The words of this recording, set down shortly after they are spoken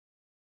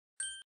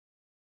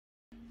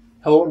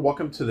Hello and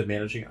welcome to the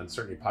Managing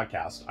Uncertainty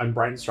podcast. I'm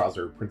Bryan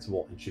Strawser,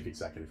 Principal and Chief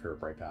Executive here at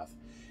Bryghtpath.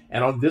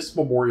 And on this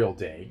Memorial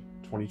Day,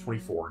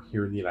 2024,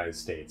 here in the United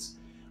States,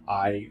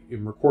 I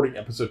am recording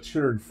episode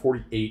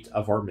 248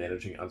 of our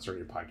Managing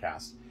Uncertainty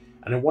podcast.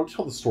 And I want to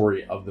tell the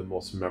story of the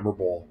most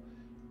memorable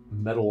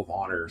Medal of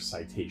Honor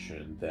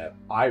citation that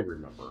I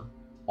remember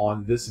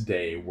on this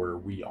day where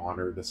we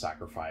honor the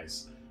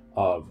sacrifice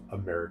of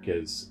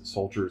America's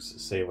soldiers,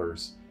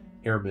 sailors,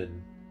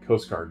 airmen,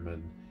 Coast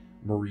Guardmen,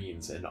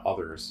 Marines, and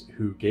others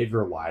who gave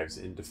their lives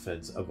in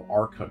defense of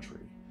our country,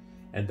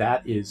 and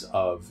that is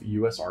of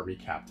U.S. Army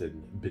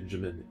Captain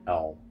Benjamin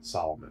L.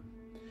 Solomon.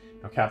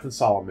 Now, Captain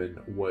Solomon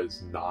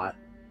was not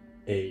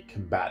a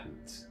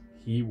combatant.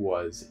 He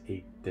was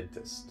a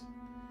dentist.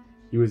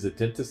 He was a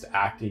dentist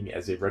acting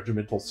as a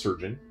regimental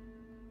surgeon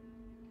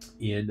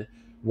in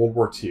World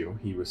War II.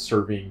 He was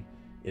serving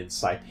in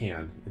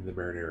Saipan in the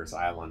Marianas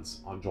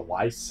Islands on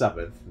July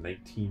 7th,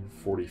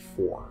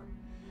 1944.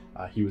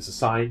 He was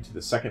assigned to the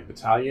 2nd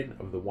Battalion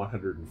of the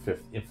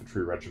 105th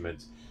Infantry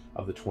Regiment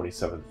of the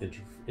 27th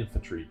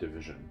Infantry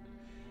Division.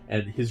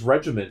 And his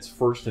regiment's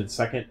 1st and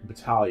 2nd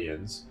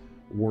Battalions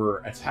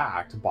were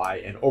attacked by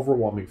an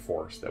overwhelming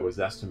force that was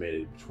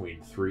estimated between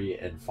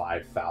 3,000 and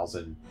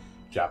 5,000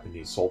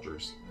 Japanese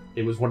soldiers.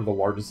 It was one of the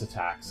largest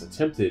attacks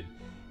attempted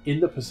in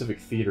the Pacific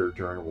Theater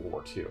during World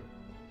War II.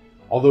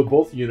 Although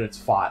both units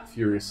fought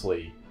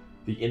furiously,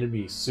 the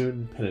enemy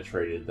soon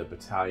penetrated the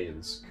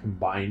battalion's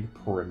combined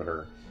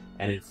perimeter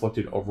and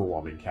inflicted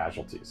overwhelming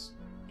casualties.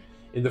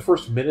 In the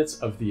first minutes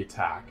of the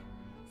attack,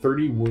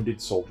 30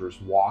 wounded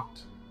soldiers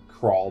walked,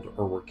 crawled,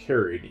 or were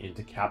carried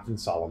into Captain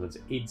Solomon's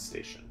aid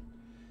station,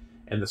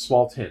 and the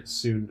small tent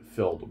soon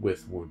filled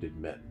with wounded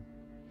men.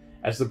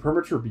 As the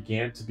perimeter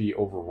began to be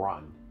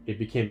overrun, it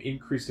became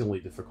increasingly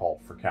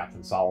difficult for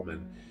Captain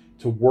Solomon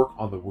to work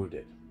on the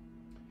wounded.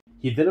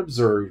 He then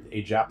observed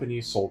a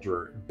Japanese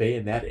soldier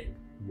bayoneting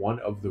one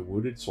of the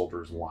wounded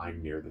soldiers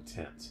lying near the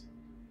tent.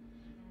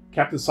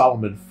 Captain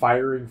Solomon,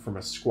 firing from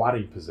a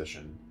squatting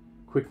position,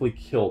 quickly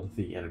killed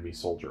the enemy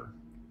soldier.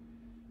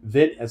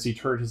 Then, as he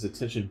turned his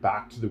attention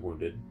back to the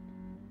wounded,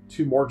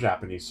 2 more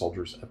Japanese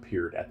soldiers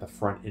appeared at the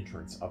front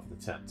entrance of the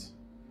tent.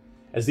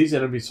 As these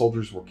enemy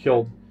soldiers were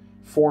killed,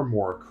 4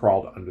 more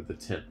crawled under the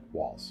tent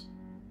walls.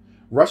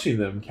 Rushing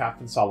them,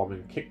 Captain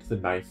Solomon kicked the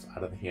knife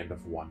out of the hand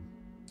of one,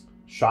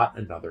 shot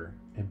another,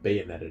 and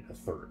bayoneted a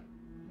third.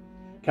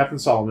 Captain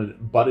Solomon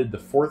butted the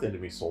 4th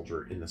enemy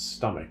soldier in the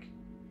stomach,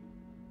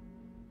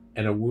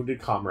 and a wounded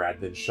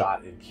comrade then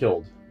shot and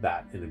killed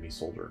that enemy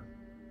soldier.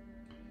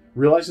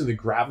 Realizing the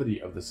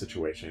gravity of the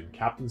situation,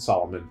 Captain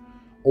Solomon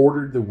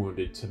ordered the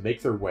wounded to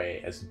make their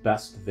way as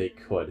best they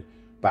could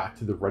back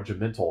to the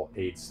regimental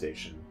aid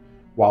station,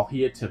 while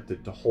he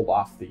attempted to hold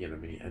off the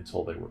enemy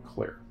until they were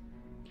clear.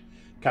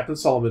 Captain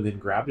Solomon then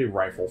grabbed a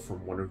rifle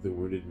from one of the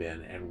wounded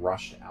men and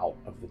rushed out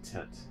of the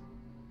tent.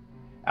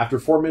 After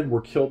 4 men were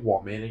killed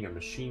while manning a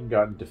machine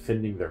gun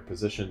defending their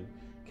position,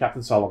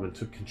 Captain Solomon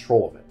took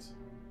control of it.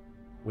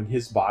 When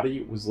his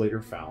body was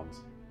later found,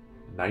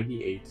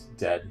 98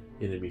 dead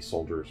enemy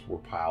soldiers were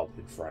piled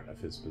in front of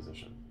his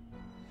position.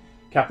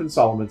 Captain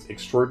Solomon's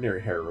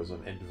extraordinary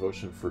heroism and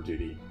devotion to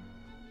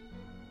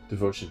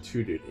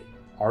duty,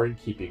 are in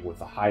keeping with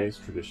the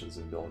highest traditions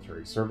of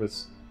military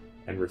service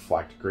and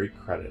reflect great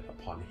credit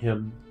upon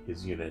him,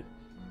 his unit,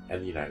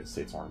 and the United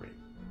States Army.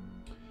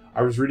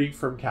 I was reading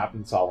from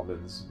Captain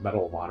Solomon's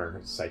Medal of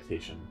Honor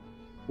citation,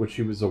 which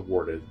he was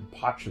awarded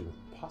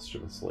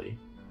posthumously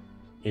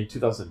in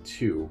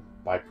 2002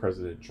 by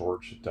President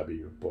George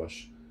W.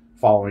 Bush,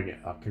 following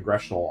a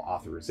congressional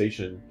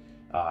authorization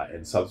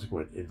and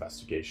subsequent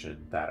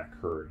investigation that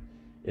occurred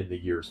in the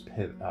years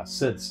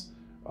since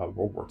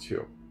World War II.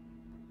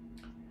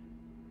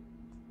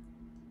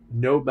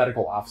 No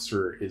medical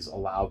officer is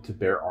allowed to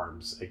bear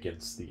arms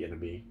against the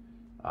enemy,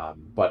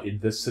 but in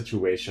this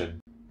situation,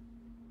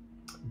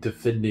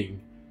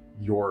 defending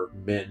your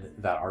men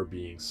that are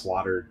being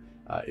slaughtered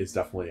is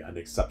definitely an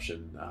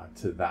exception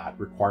to that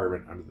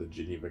requirement under the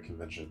Geneva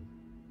Convention.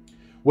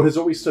 What has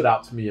always stood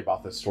out to me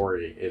about this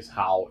story is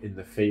how, in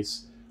the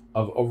face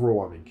of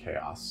overwhelming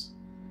chaos,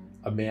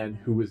 a man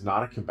who was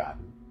not a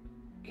combatant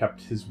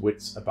kept his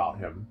wits about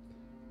him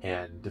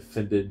and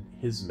defended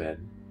his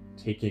men,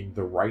 taking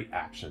the right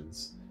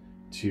actions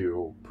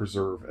to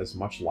preserve as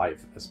much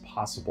life as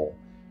possible,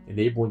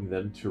 enabling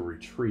them to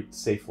retreat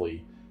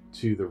safely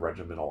to the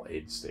regimental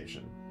aid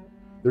station.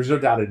 There's no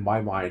doubt in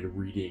my mind,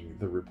 reading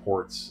the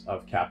reports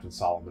of Captain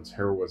Solomon's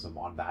heroism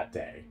on that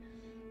day,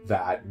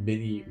 that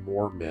many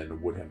more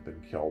men would have been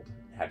killed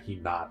had he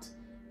not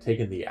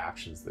taken the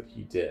actions that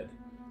he did,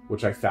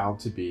 which I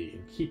found to be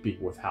in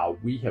keeping with how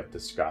we have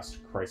discussed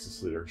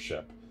crisis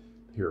leadership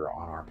here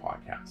on our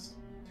podcast.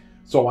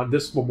 So on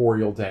this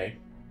Memorial Day,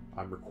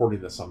 I'm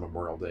recording this on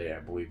Memorial Day. I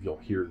believe you'll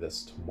hear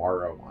this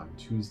tomorrow on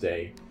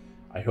Tuesday.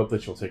 I hope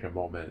that you'll take a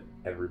moment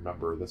and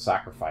remember the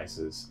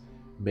sacrifices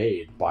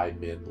made by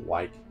men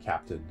like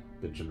Captain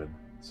Benjamin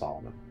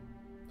Solomon.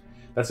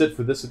 That's it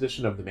for this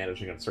edition of the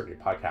Managing Uncertainty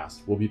podcast.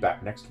 We'll be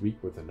back next week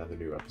with another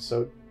new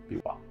episode. Be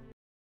well.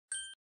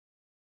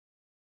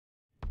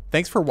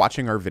 Thanks for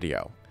watching our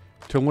video.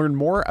 To learn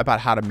more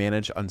about how to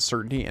manage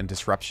uncertainty and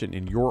disruption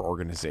in your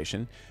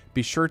organization,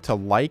 be sure to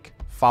like,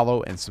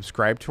 follow, and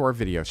subscribe to our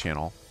video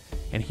channel.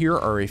 And here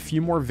are a few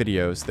more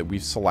videos that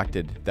we've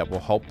selected that will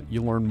help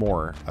you learn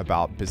more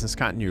about business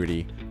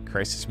continuity,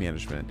 crisis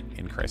management,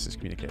 and crisis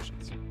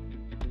communications.